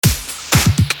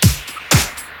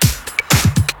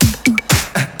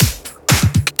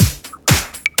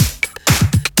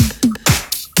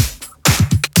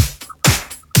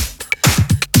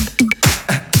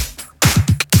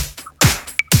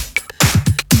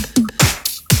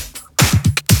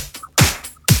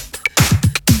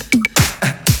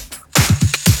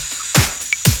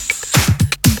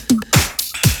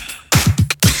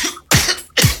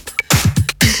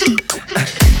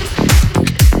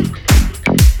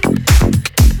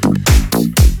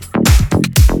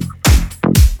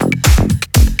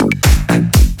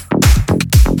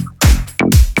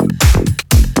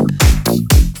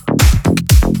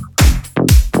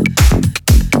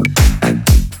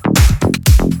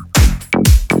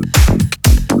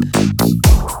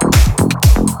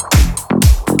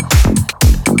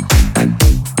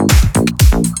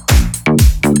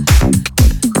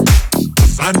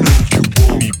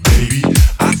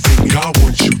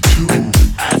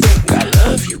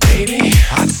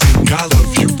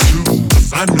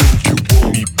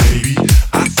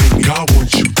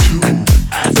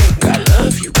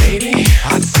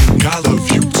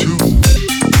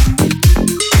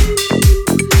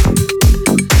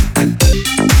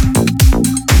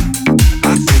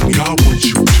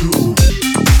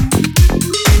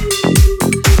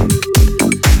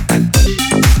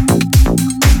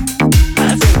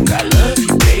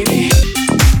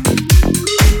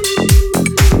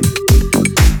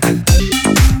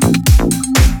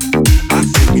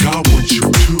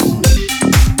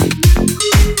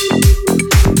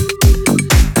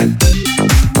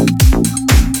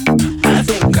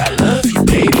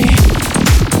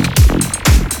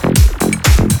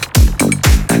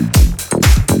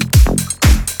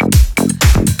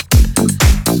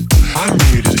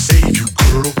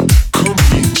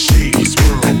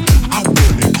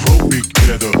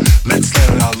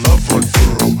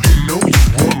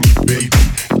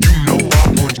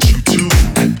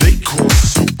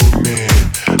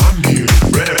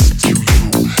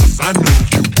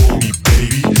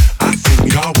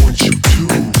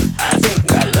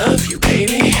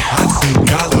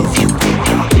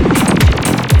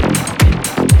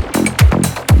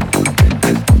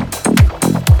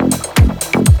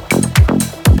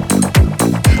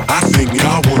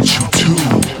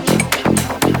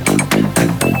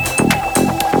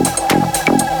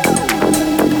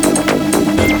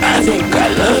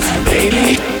love you,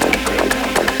 baby.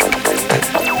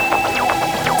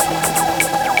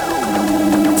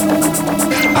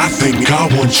 I think I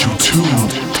want you too.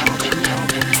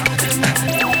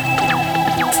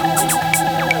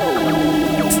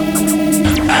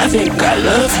 I think I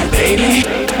love you, baby.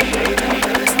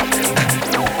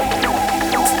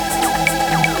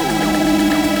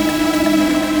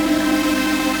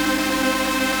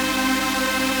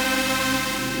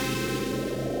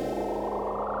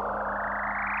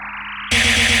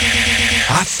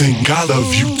 I think I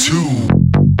love you too.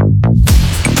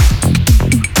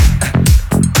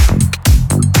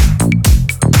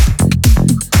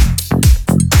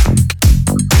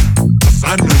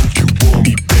 I know you want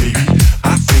me, baby.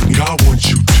 I think I want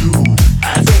you too.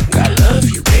 I think I love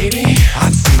you, baby. I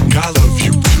think I love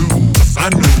you too. I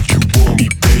know you want me,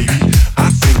 baby. I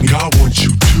think I want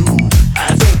you too.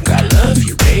 I think I love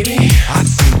you, baby. I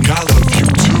think I love you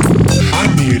too.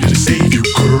 I'm here to save you,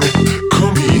 girl.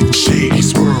 Come here in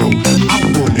Shady's world. I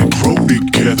wanna grow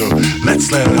together.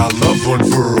 Let's let our love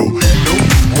unfurl. You know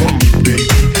you want me, baby.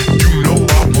 You know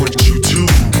I want you too.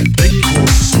 They call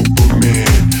Superman.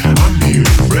 I'm here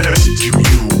to rescue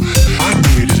you. I'm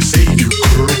here to save you,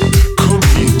 girl. Come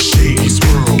in Shady's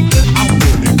world. I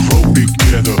wanna grow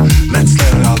together. Let's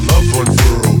let our love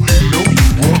unfurl. You know you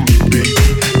want me, baby.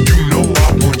 You know I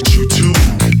want you too.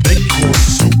 They call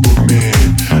Superman.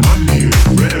 I'm here to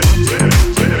rescue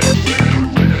you.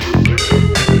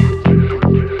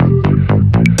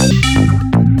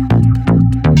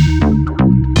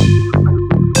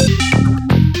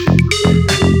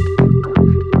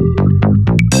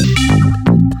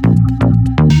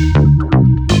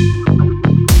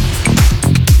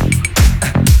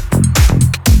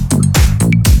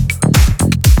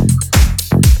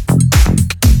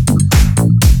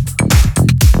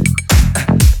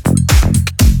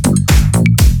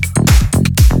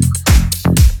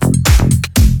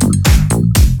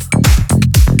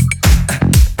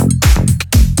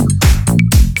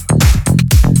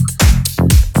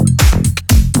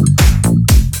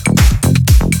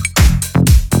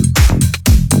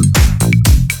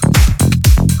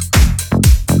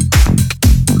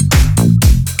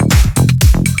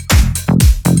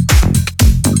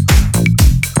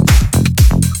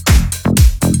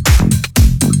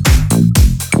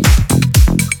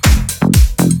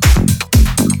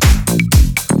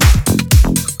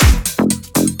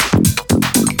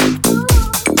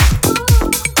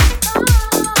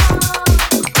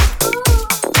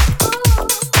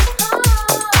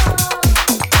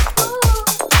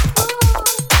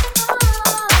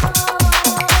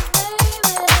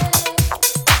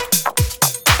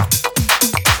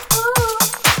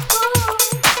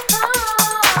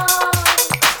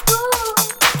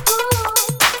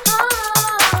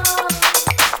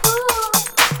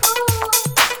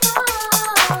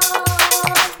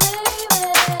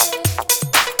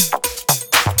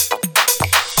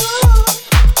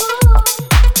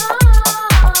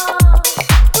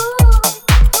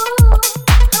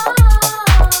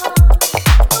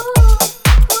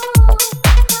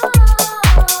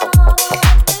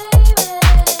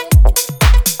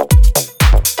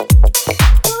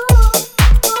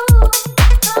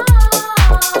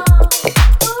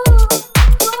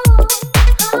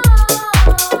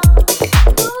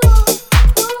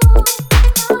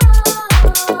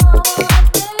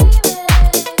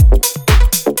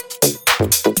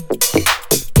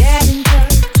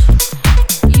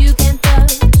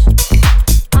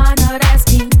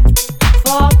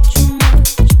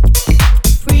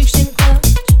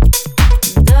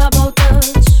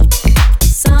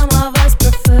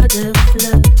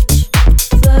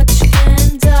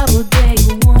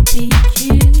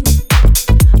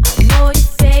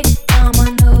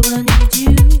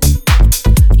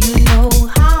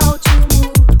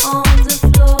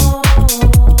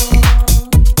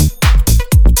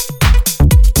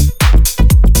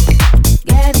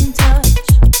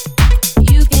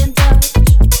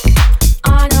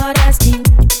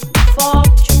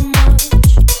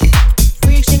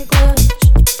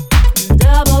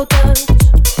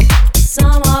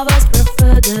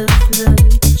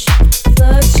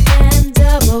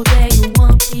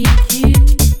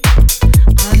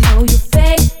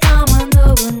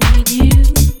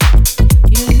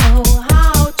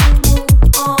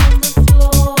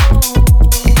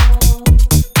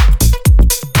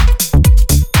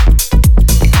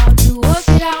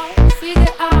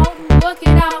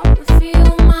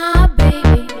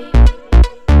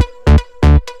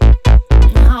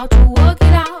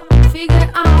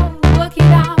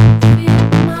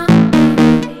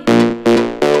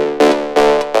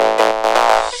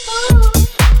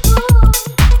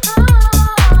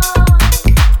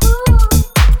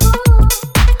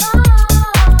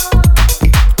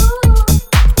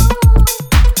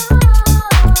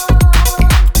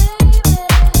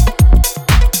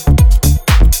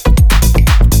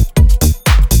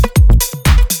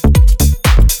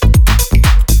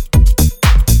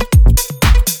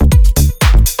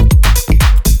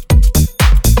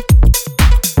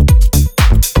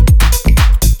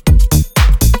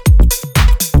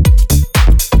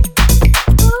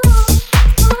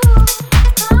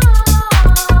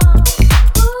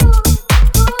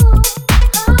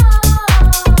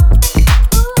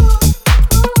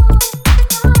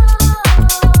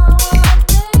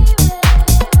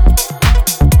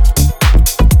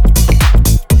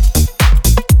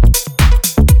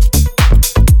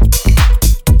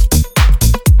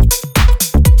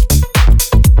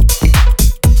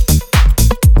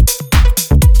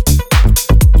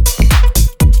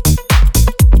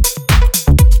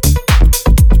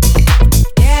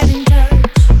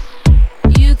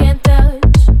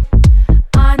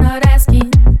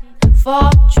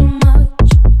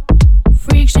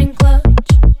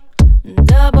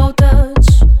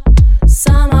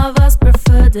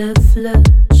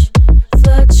 flutch.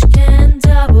 Flutch can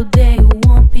double, they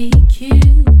won't be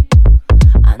cute.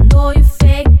 I know you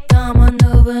fake, I'ma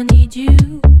never need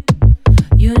you.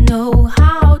 You know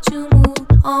how to move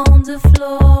on the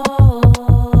floor.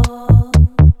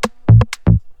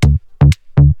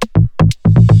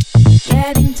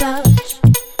 Get in touch,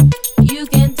 you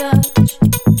can touch.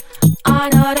 I'm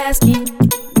not asking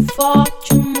for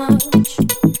too much.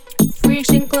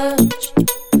 Friction clutch,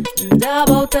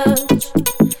 double touch.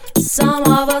 Some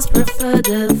of us prefer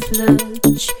the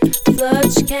flutch.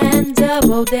 Flutch can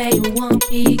double, they won't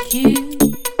be cute.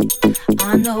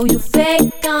 I know you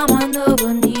fake, I'ma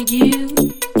never need you.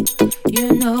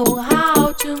 You know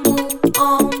how to move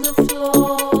on the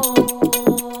floor.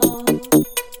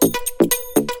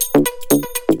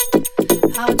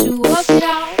 How to work it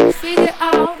out, figure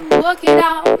out, work it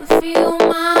out, feel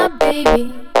my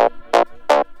baby.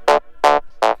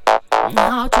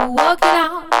 How to work it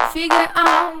out, figure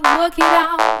out, work it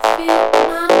out, feel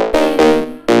my baby.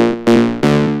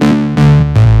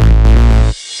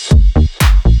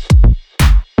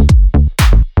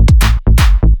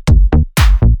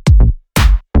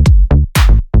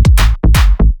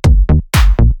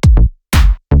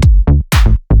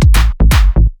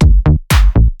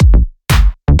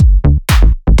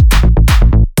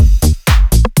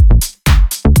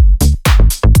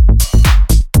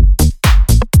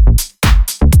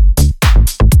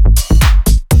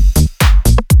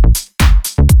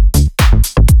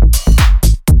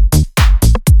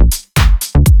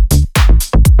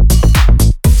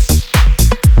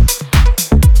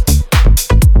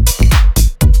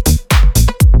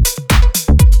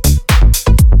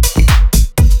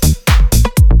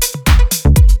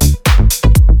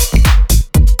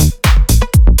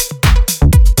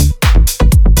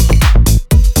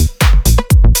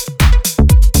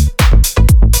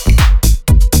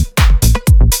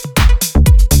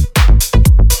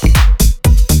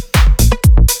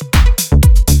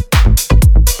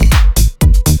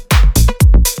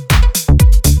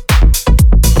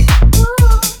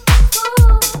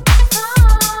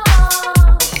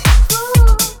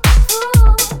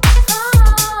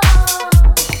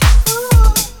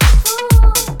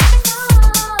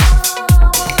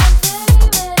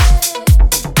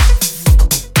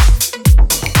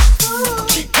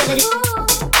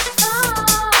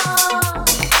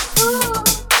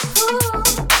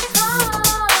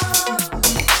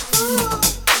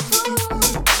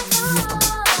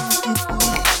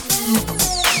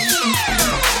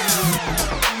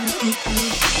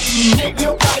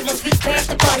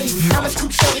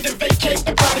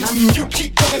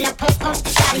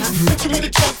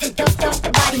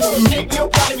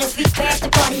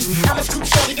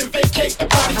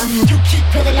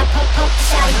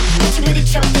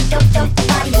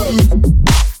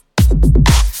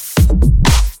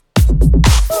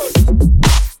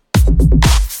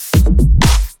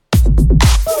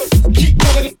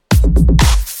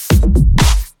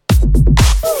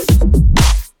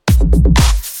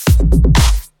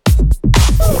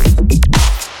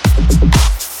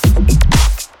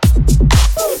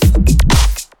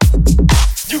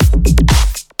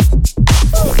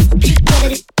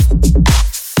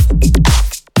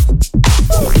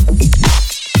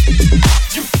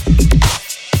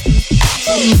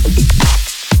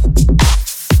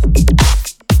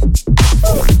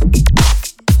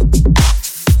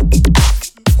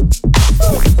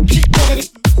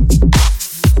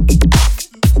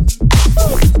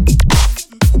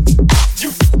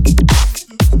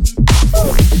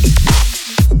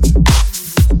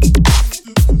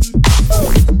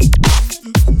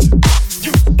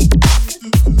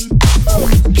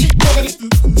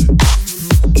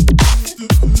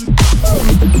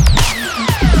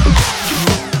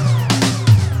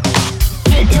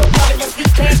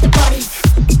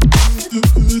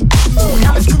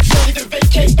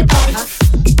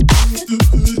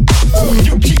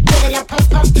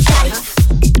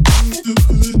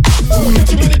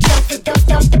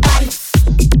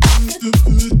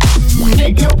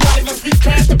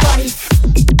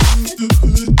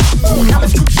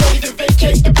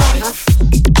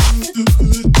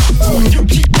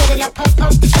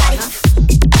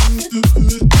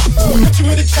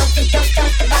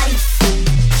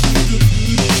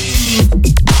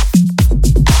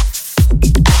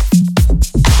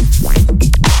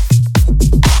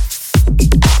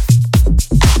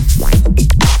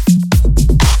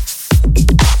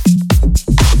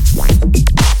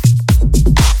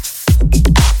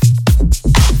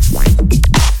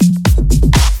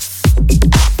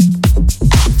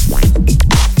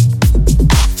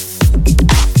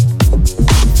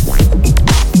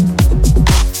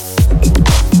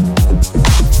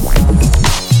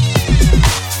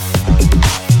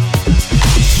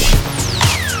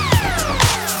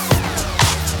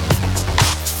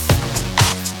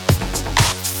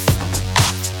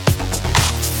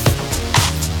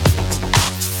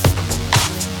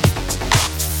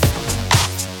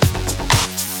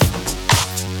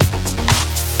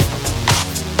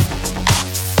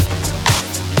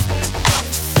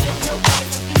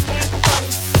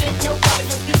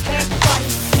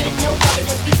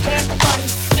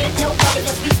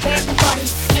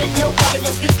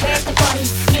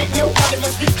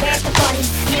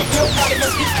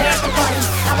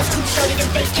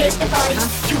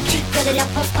 it up,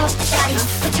 pump, pump the shotty.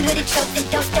 Put you in a choke, then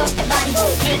dump, dump the body.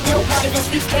 Ain't nobody, let's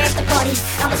recast the party.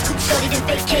 I'ma scoop shorty, then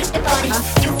vacate the body.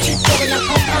 You keep getting up,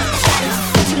 pump, pump the shotty.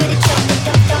 Put you in a choke, then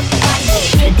dump, dump the body.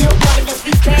 Ain't nobody, let's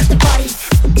recast the party.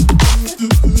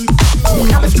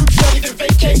 I'ma scoop shorty, then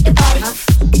vacate the body.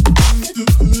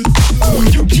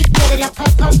 You keep getting up,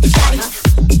 pump, pump the shotty.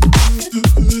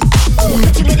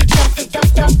 Put you in a choke, then dump,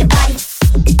 dump the body.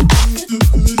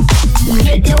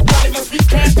 Ain't nobody, let's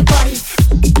recast the party.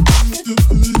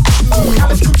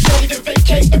 I'ma scoop shorty, then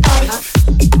vacate the body.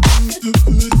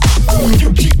 You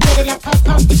keep getting up, pump,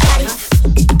 pump the shotty.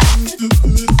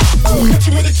 Put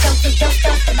you in a choke, then dump,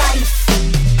 dump the body.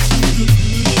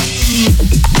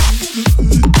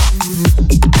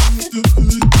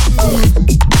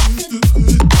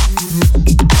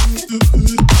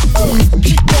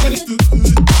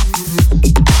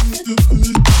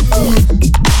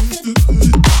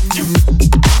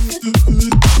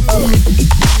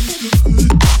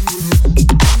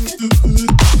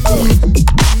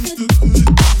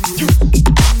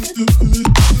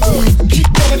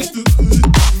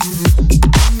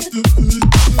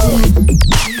 Keep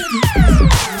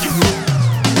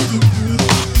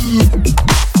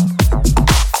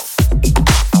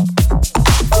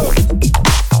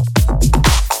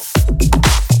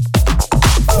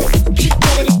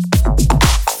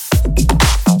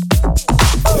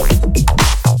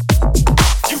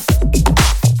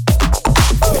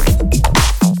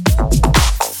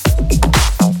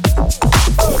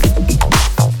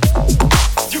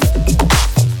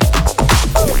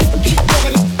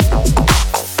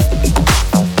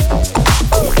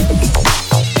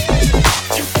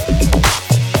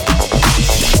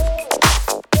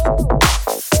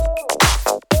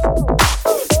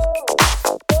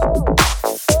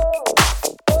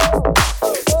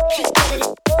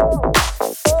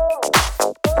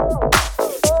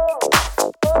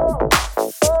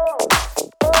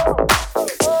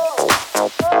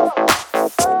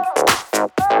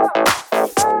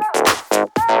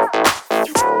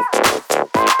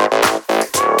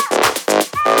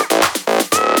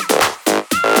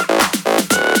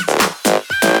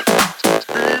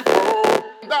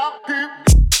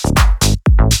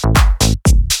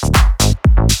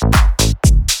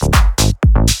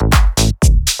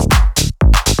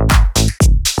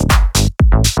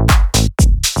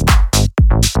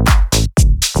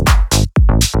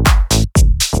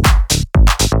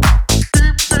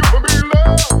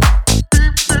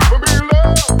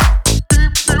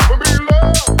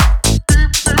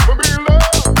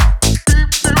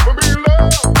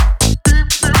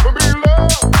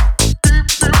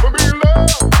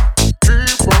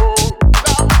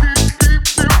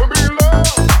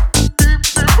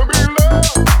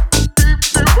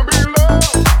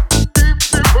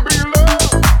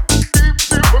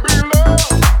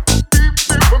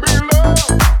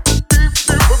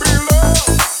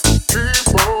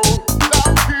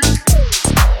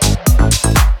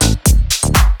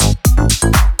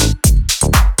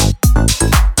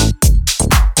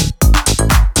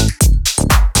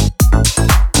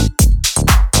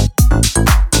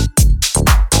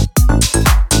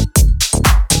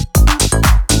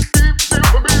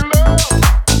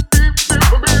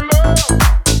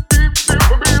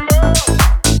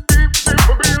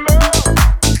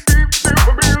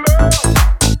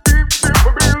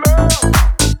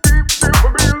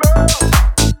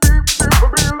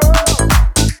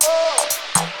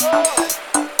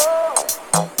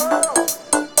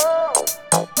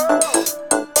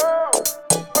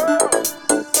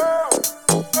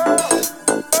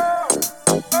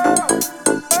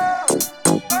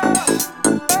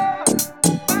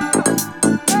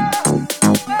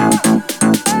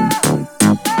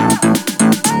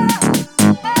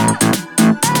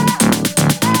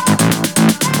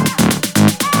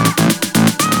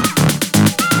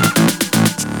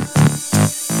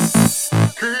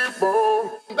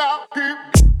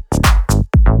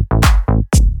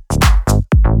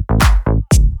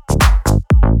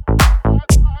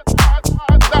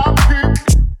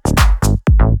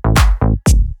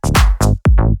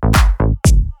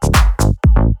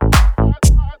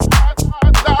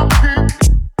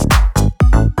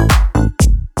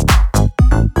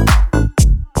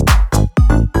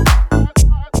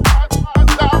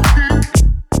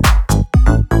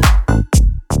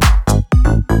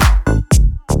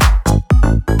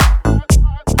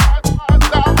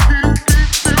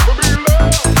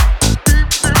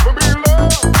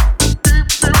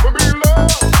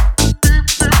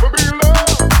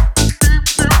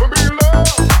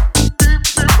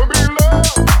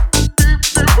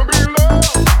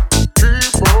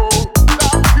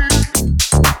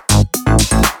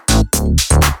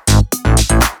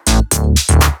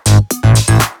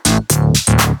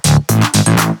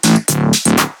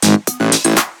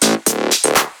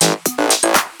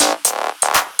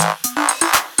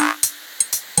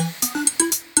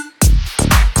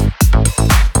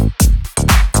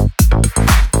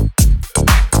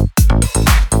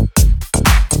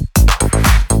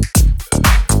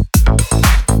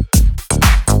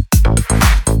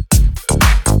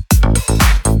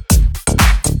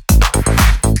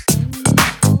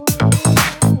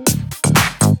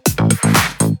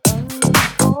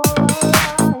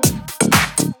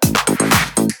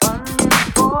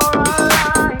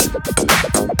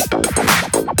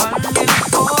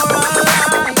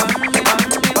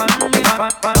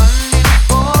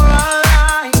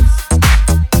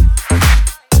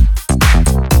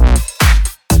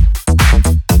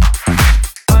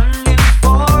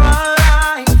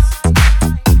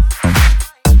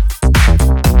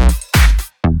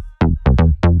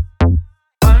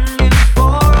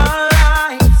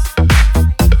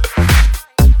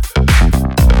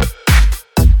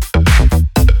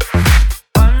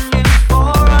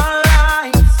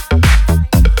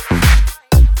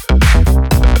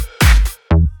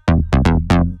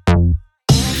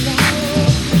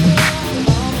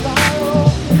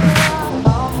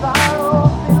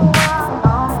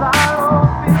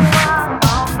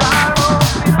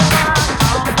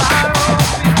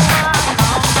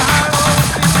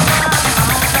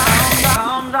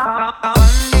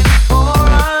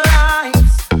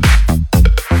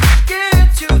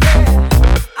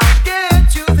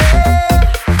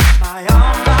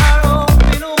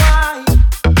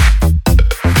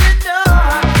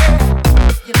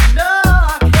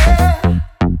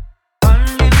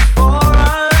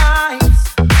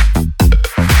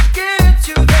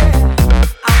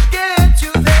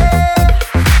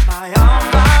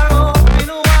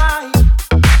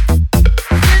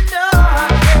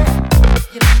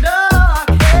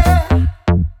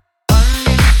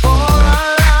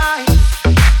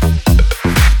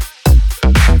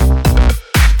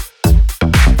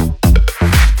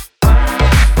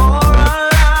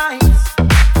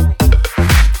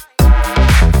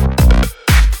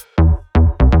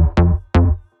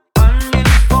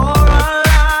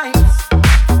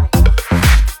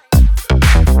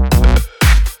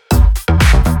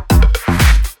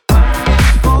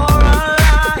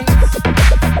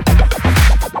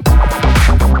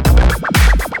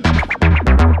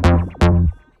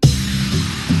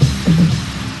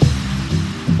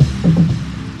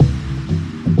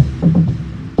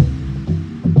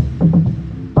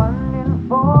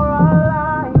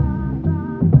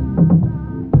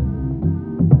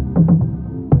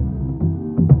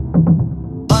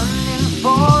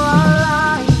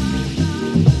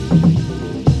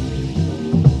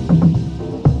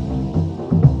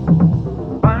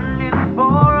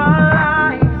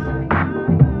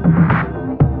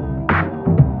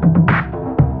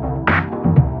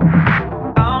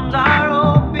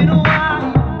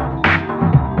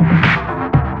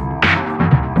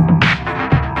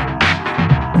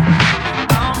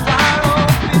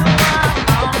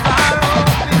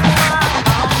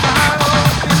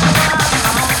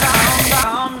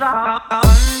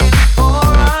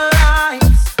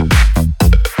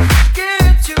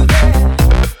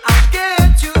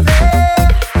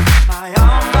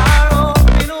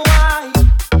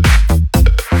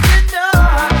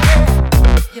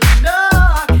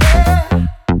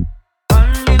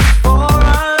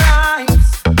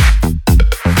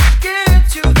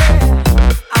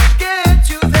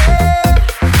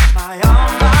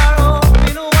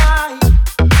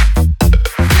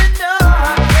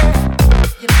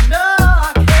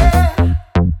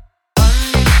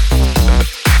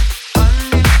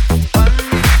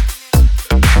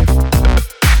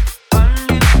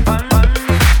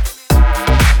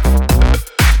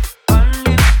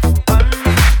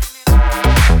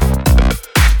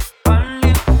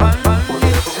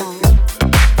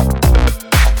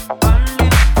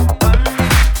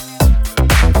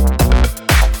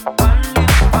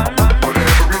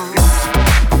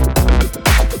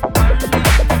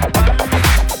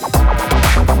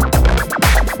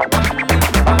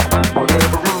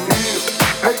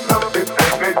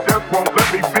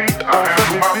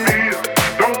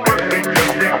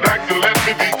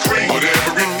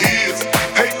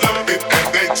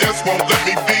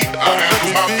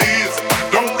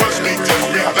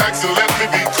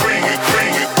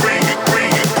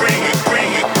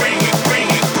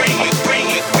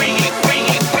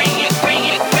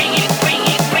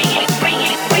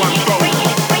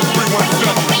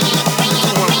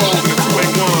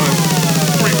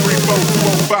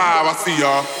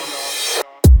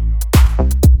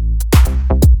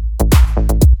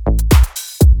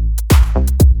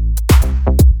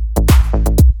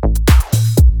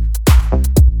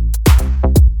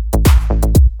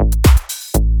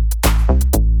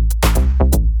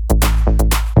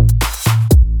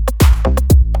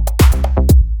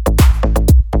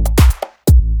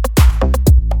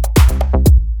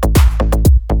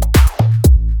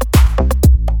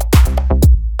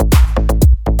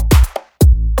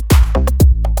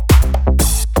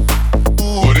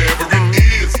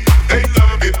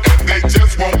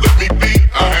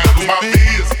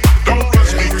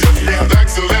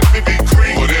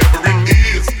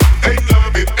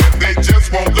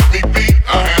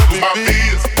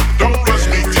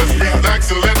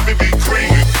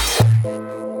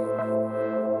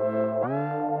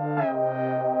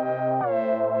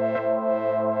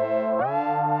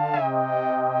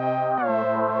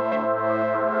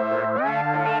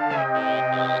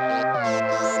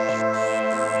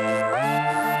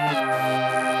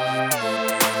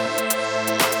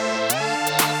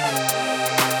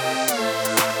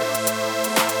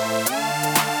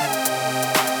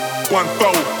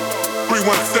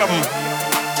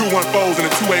 214s and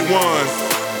the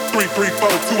 281s.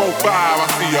 334-205, I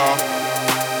see y'all.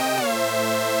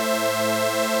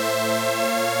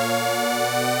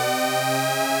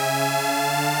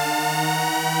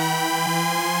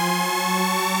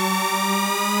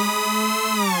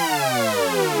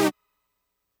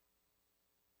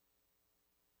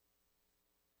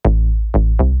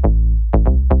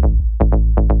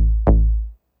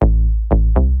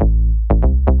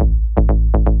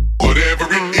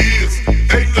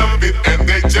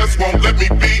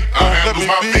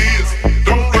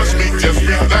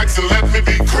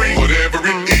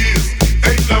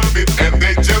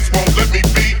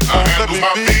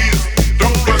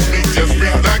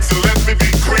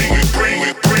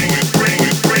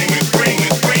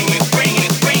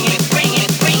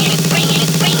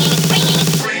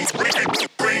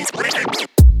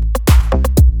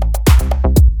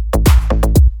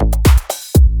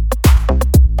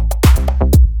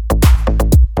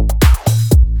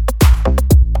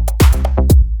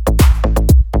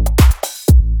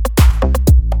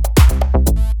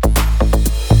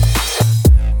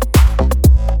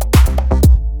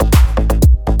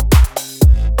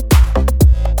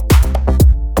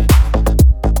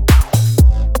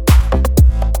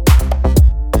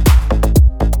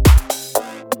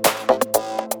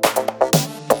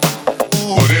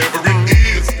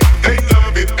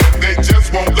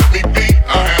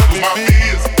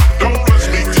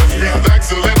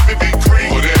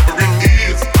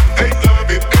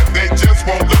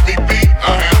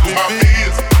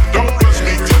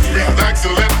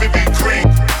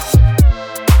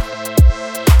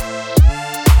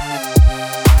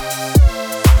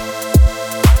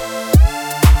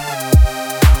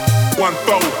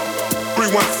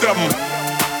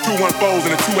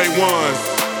 And the 281s,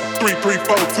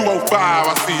 334-205,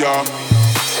 I see y'all.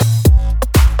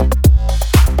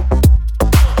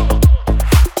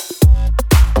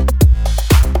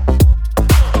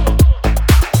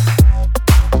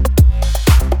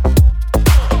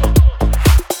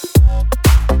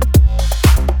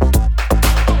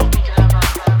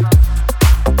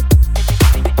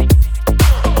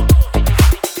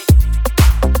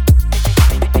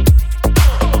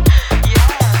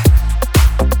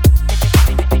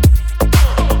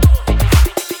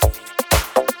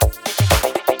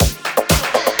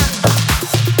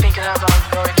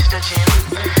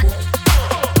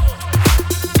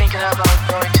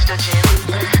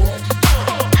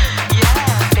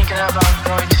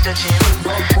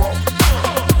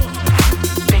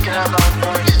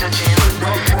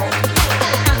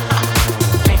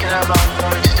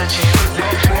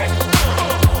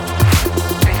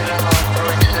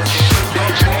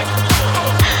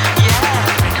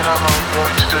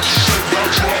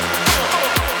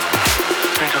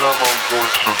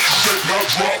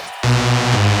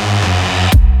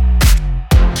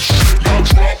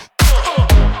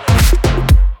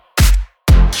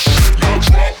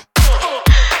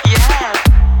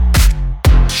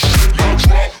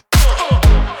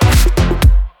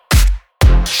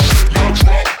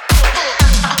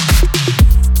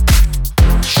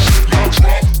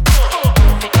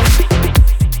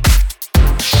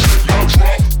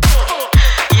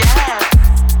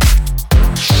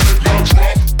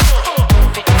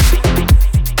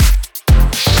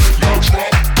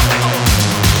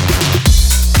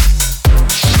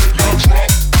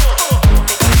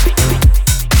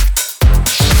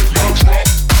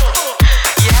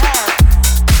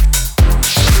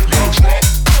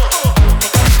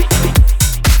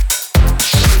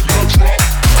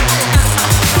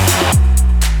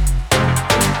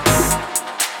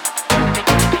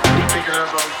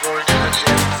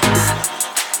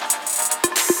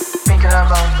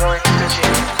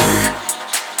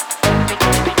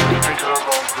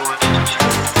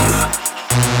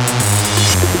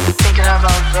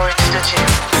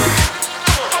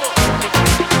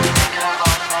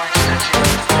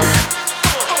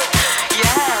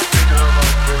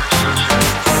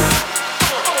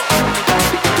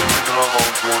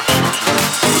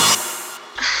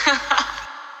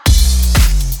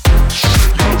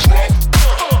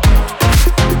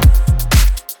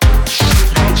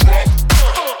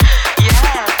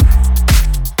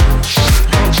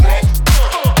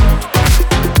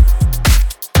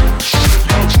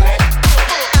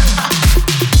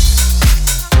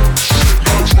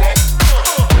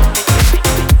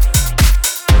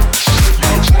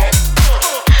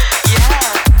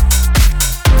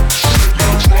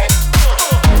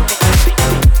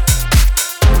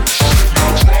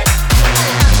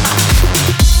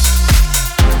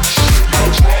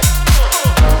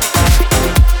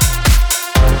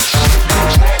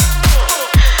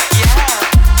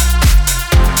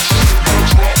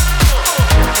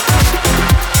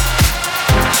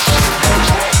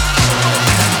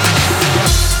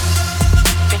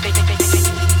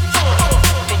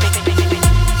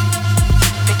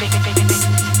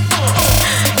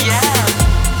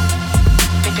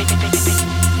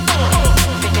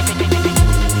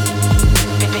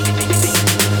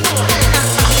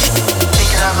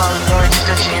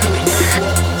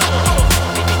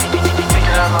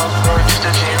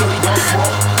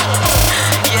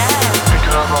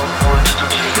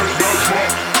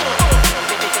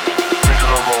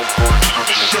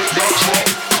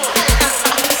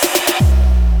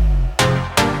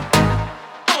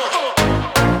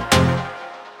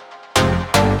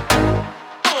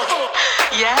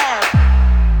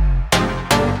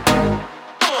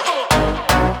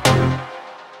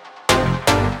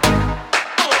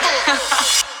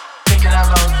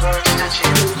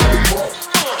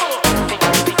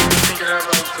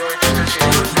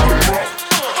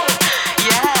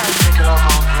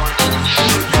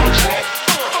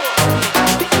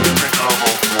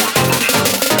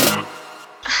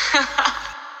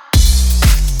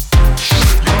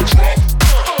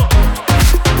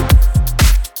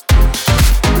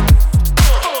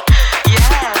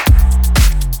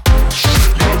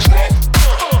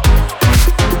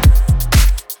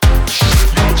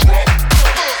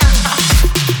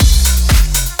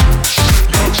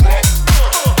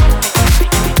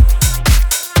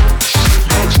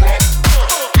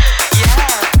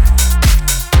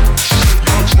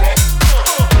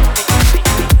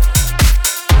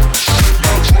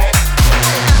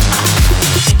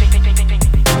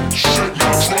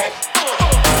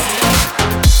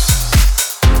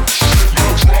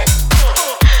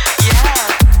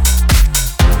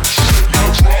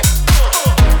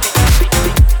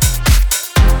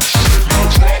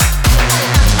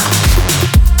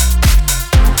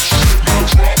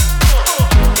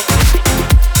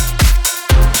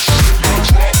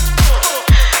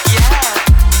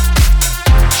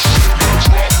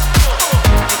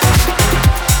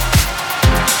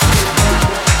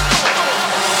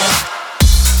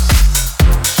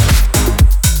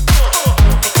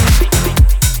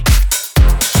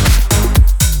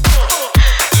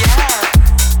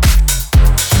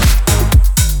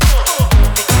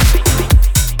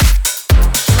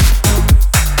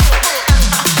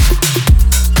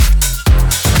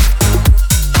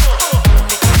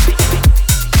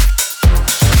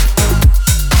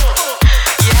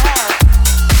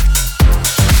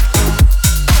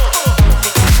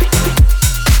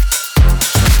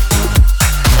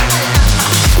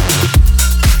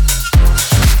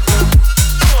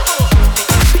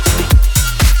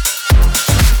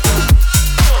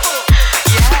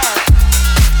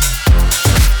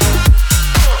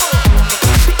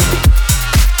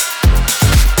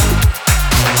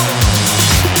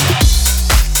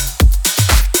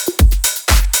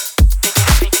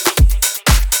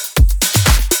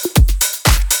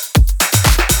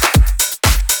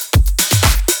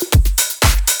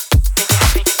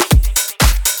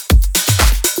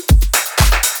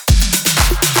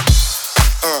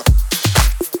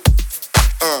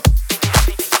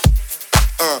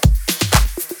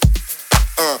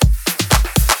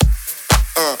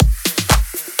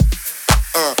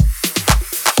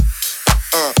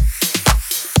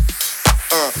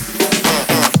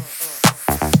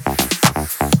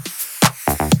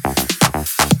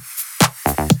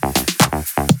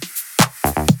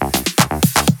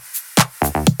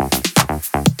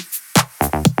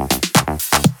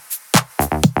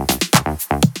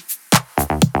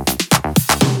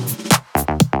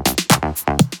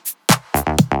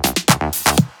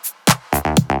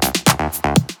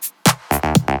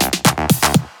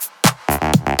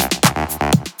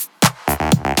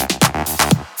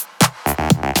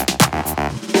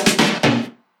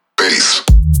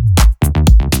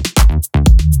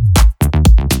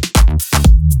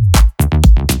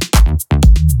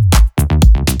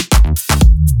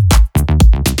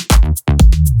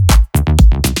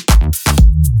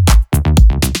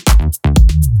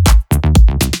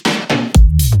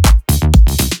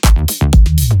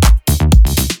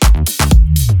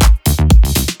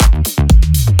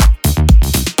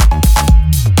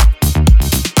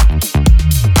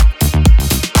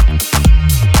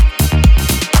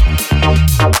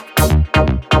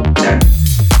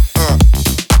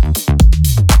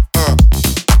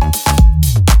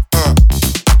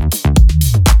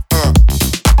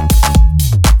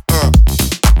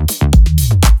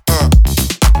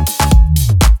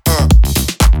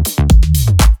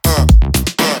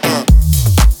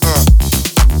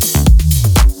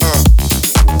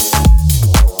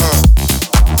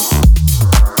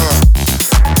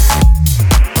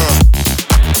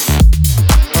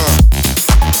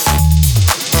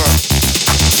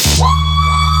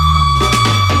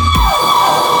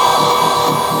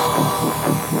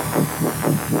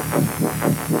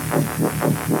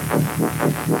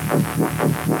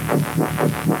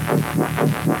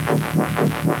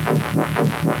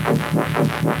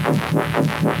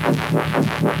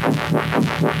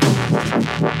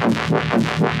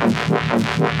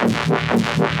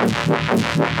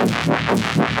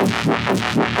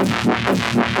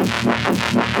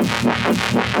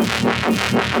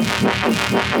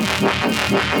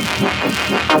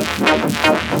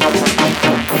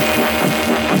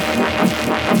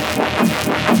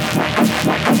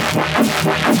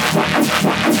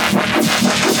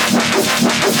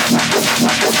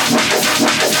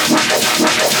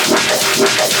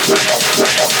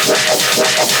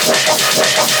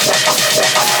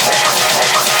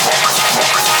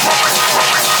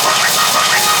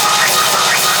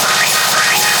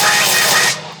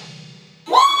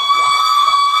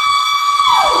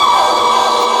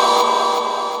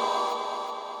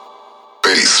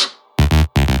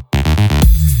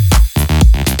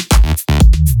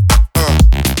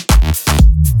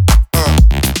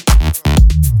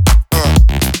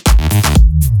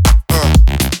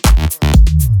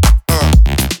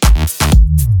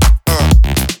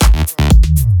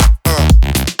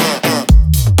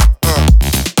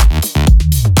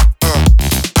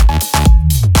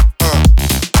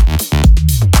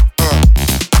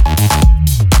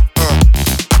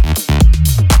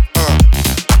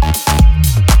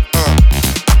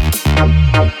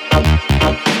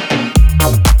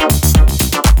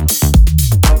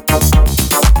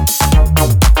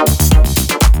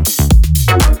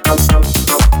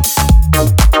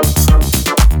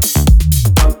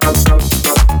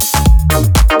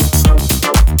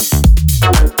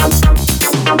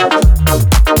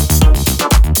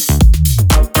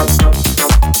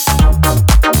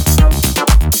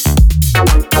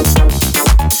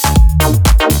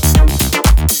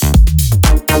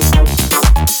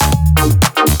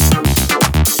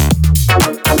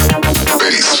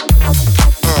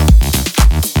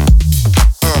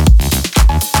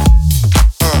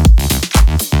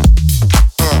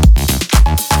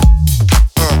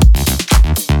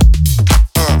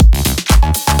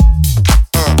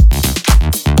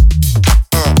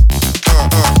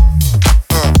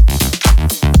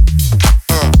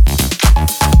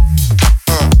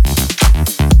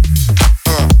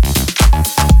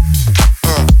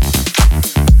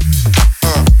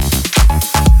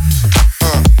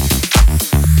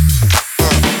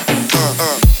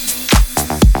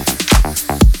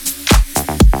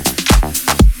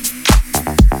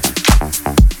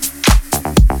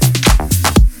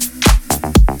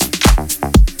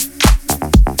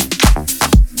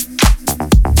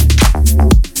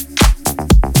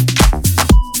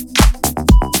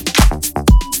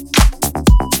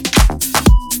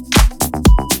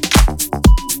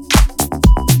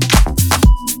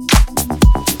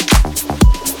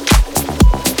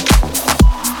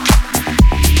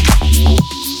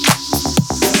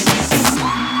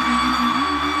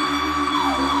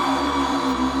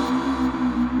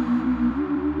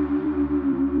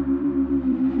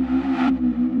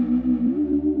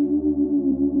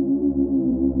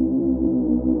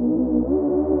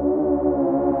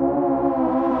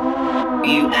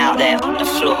 You out there on the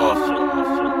floor,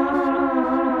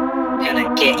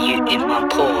 gonna get you in my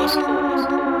paws.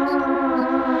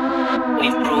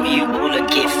 We've brought you all a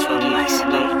gift for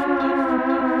maximum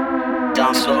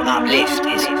dancehall uplift.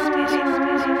 Is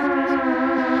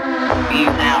you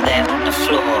out there on the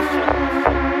floor,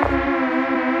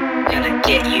 gonna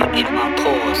get you in my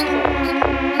paws.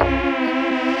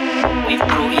 We've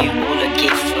brought you all a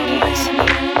gift for maximum.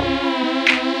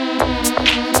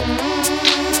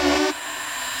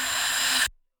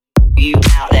 You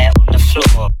out there on the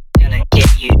floor, gonna get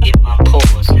you in my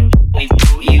paws. We've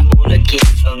brought you all a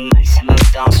gift for maximum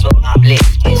dancehall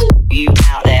uplift. Is you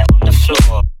out there on the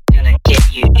floor, gonna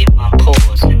get you in my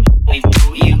paws. We've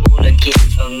brought you all a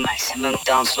gift for maximum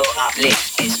dancehall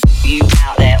uplift. Is you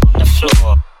out there on the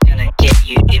floor, gonna get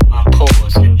you in my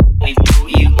paws. We've brought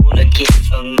you all a gift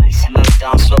for maximum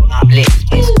dancehall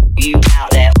uplift. Is you out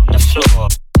there on the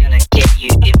floor, gonna get you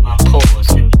in my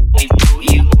paws. We've brought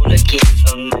you all a gift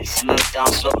for maximum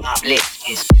dancehall uplift.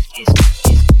 Is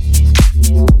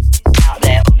out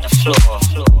there on the floor,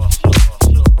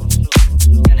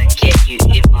 gonna get you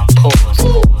in my paws.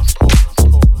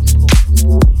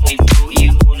 We've brought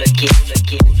you all a gift,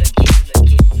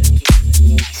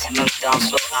 maximum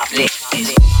dancehall uplift. Is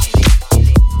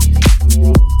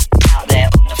out there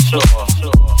on the floor,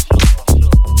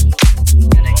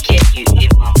 gonna get you in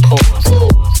my paws.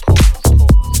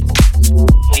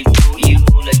 We've brought you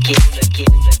all a gift,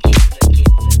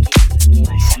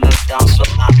 maximum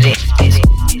dancehall uplift. Is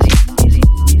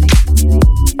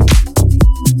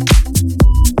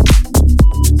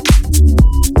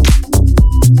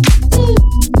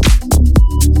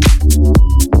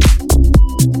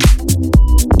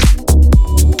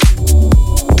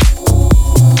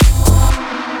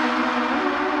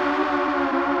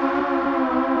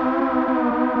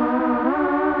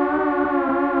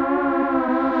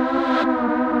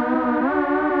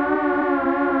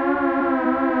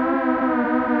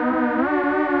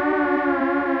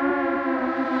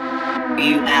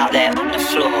you out there on the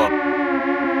floor.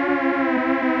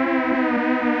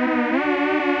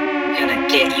 Gonna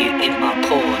get you in my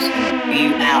paws.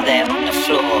 You out there on the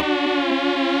floor.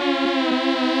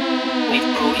 We've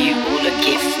brought you all a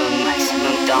gift for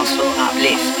maximum dance floor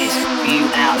uplift. It's you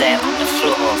out there on the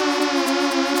floor.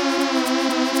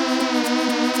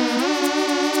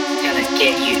 Gonna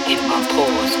get you in my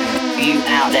paws. You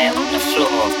out there on the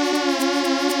floor.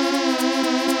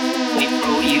 We've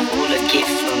brought you all a gift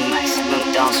for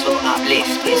maximum dance floor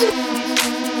uplift. It's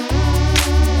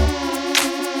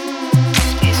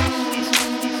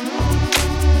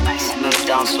maximum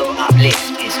dance floor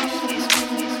uplift. It's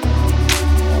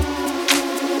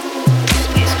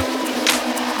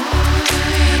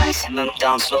maximum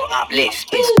dance floor uplift.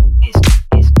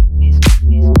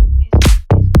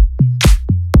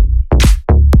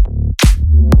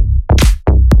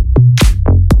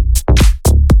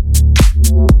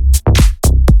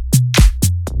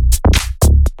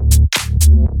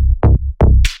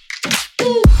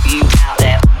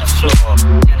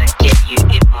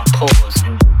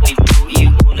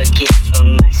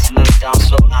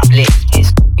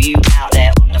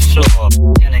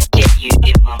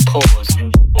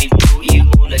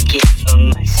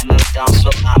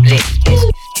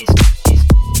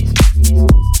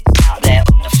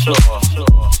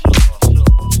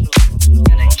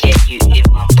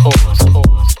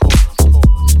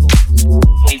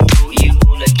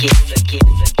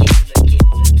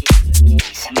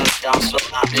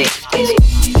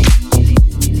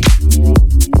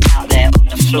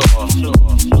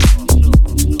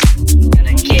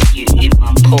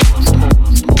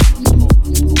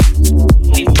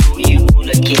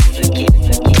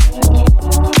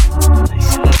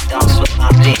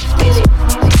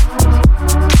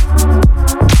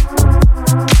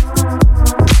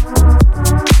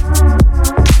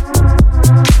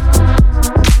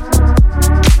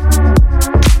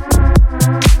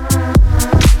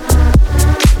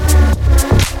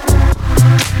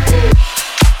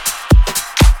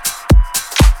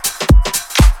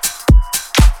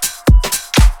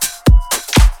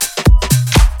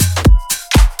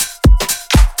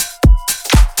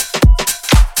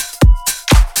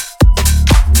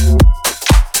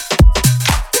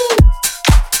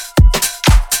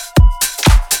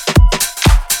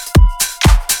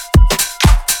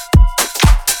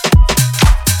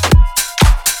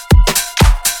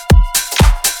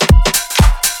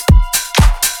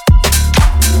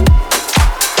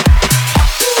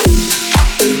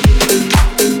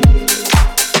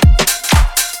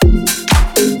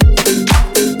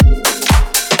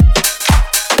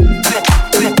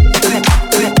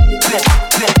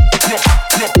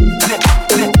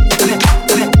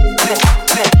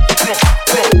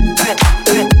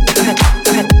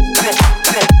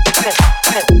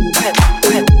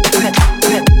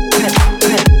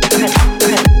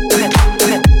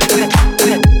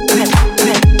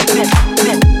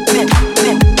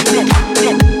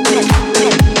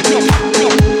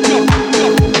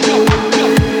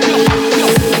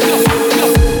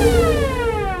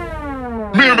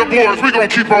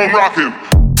 Keep on rocking.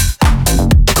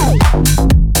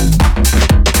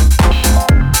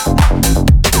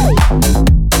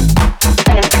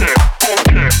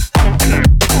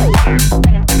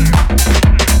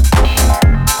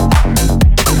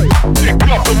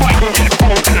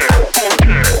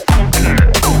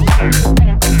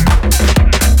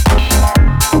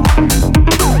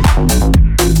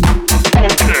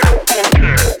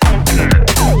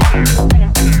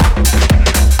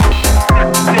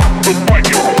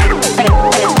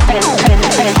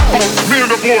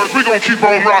 We gon' keep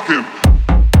on rocking.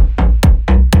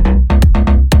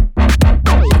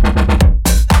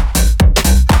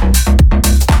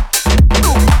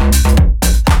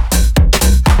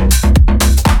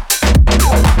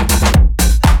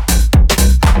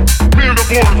 Me and the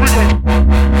boys, we gon'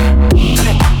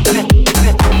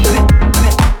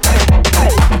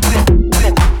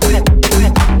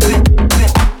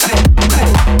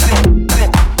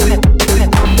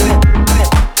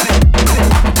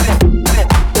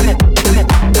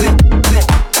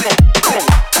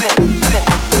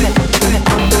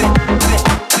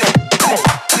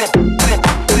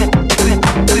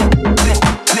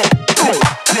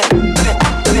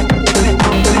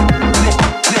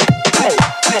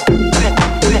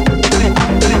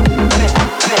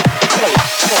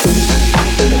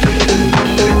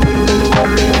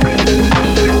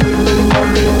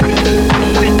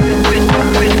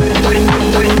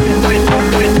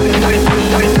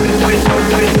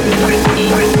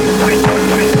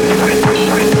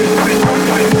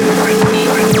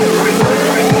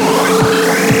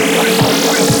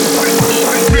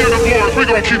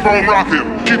 on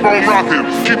rocking, keep on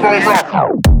rocking, keep on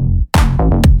rocking.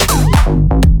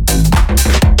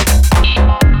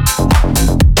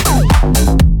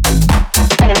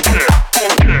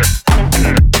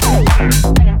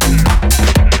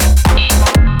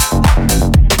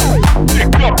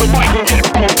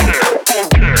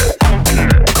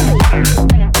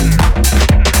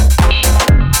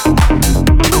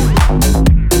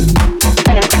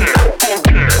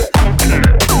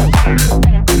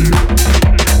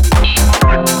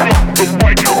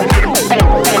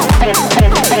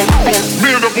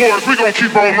 We gon'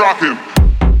 keep on rocking.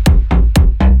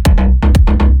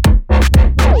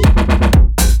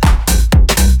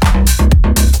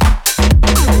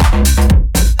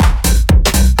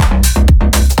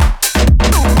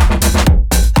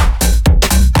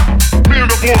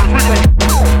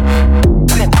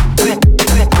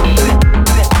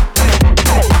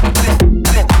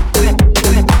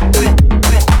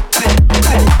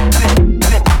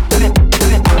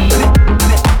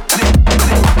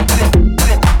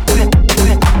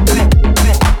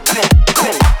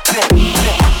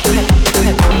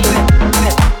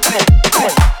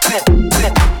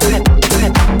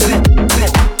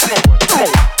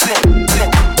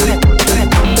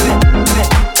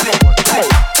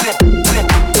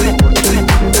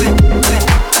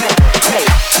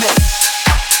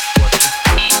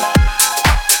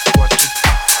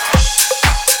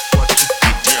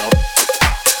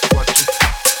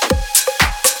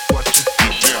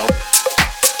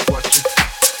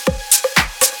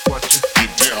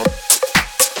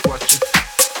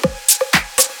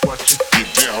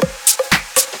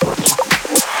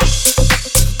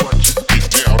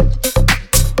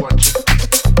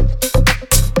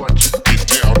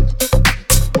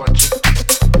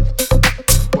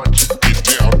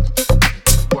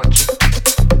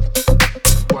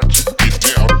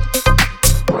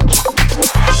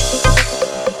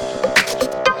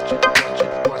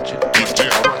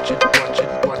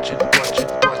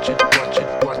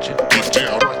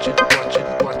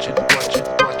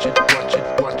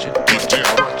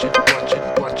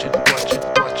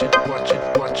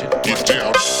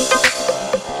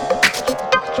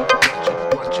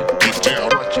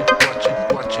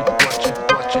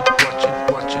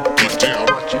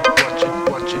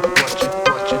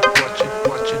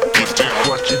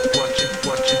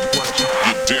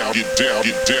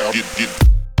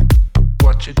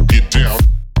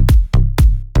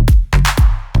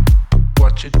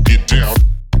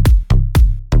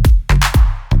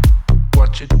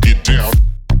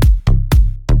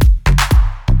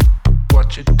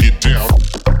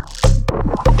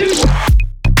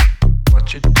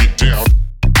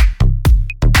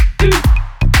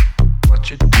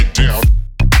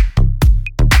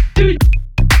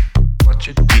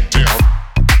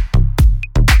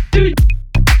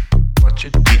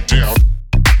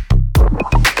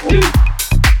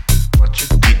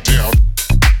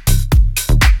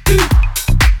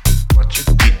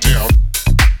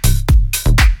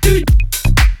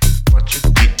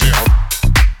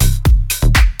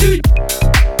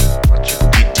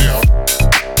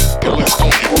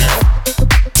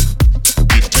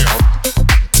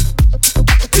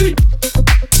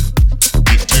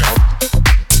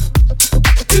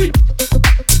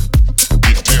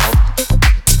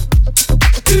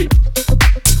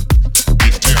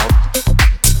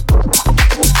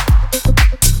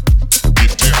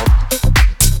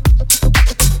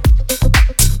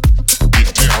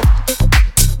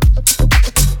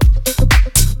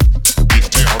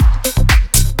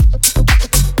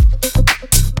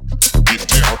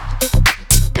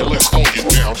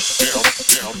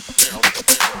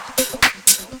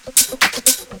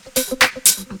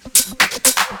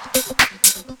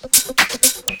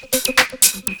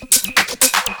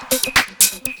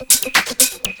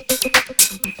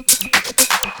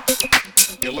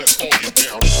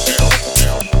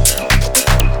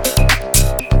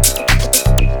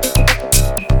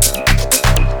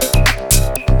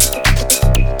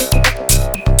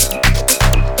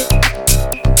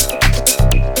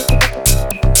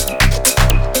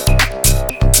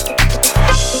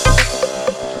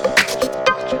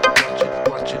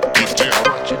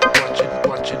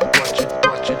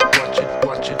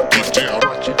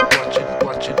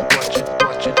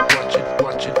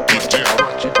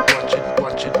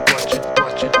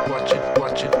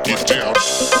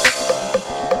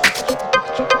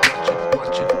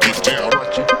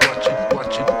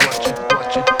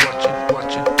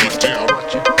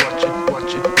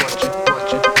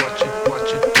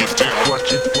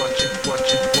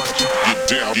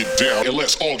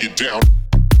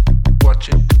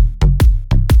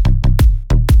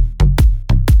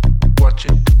 Watch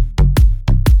it.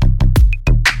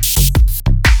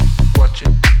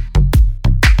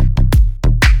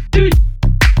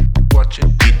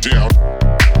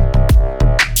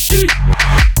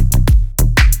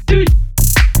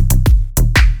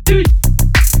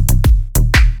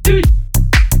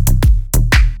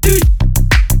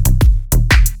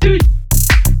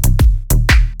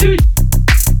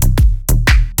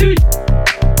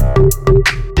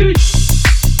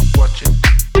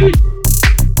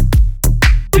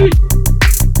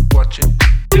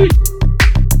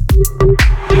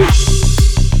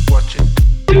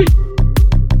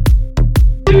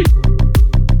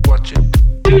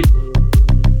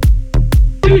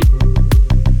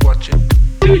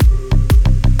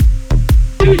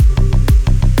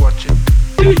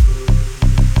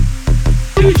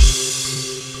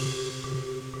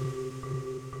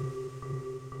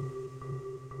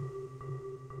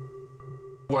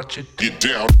 Watch it, get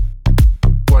down.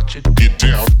 Watch it, get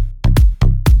down.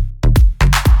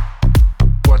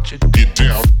 Watch it, get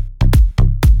down.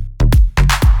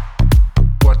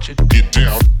 Watch it, get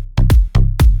down.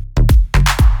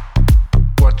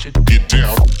 Watch it, get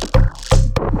down.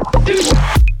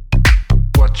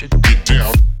 Watch it, get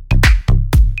down.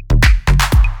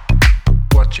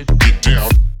 Watch it, get down.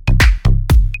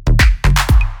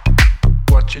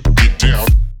 Watch it, get down.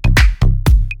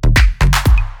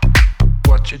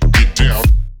 Watch it, get down.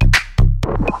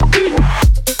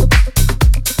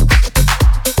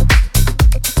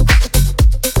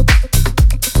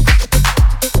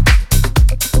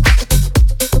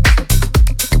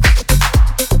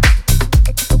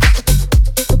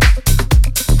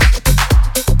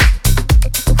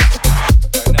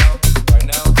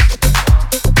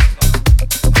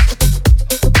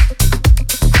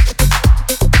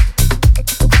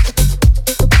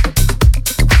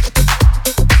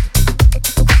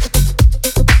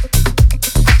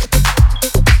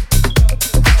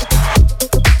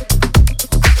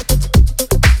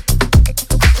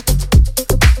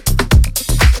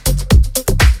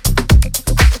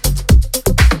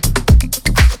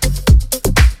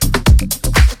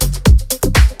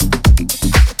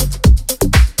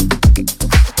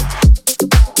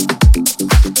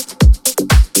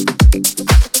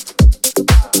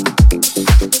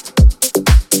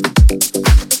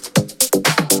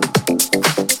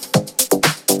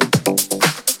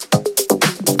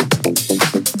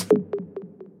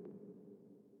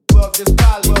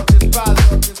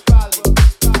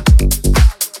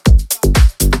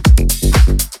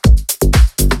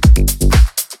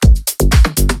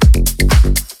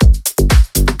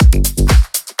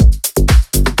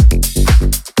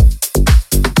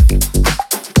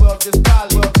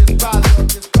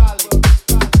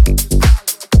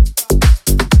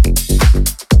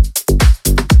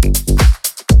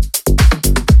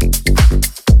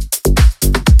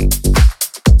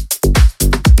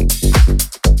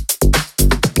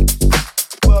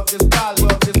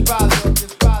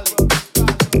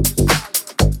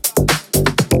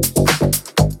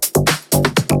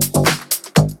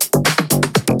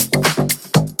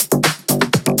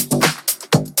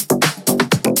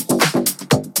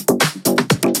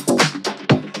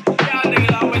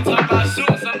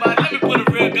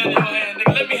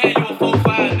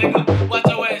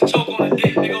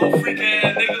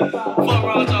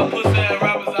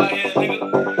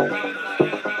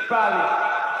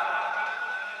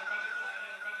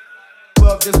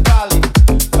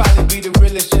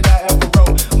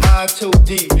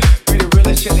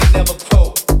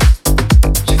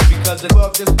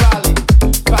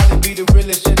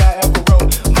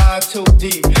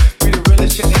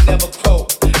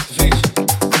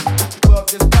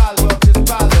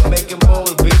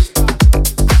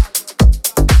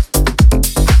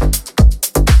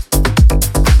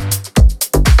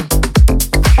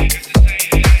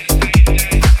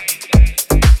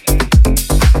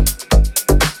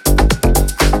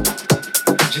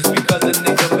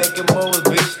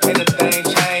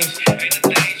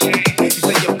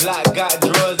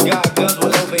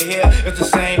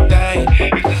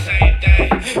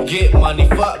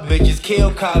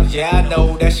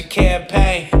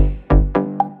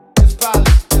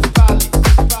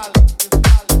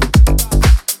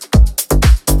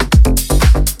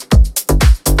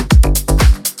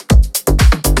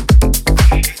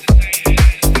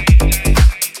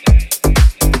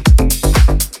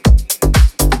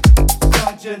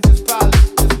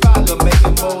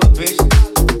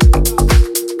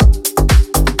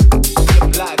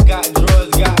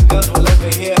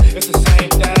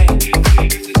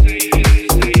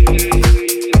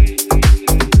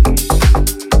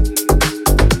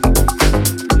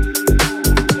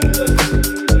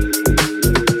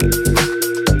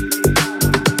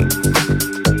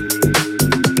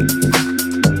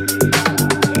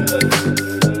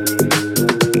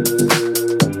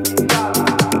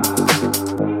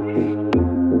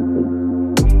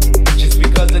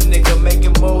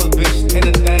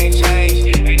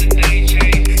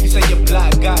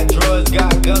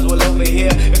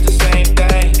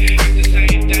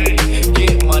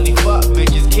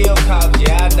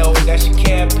 know that she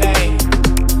campaign.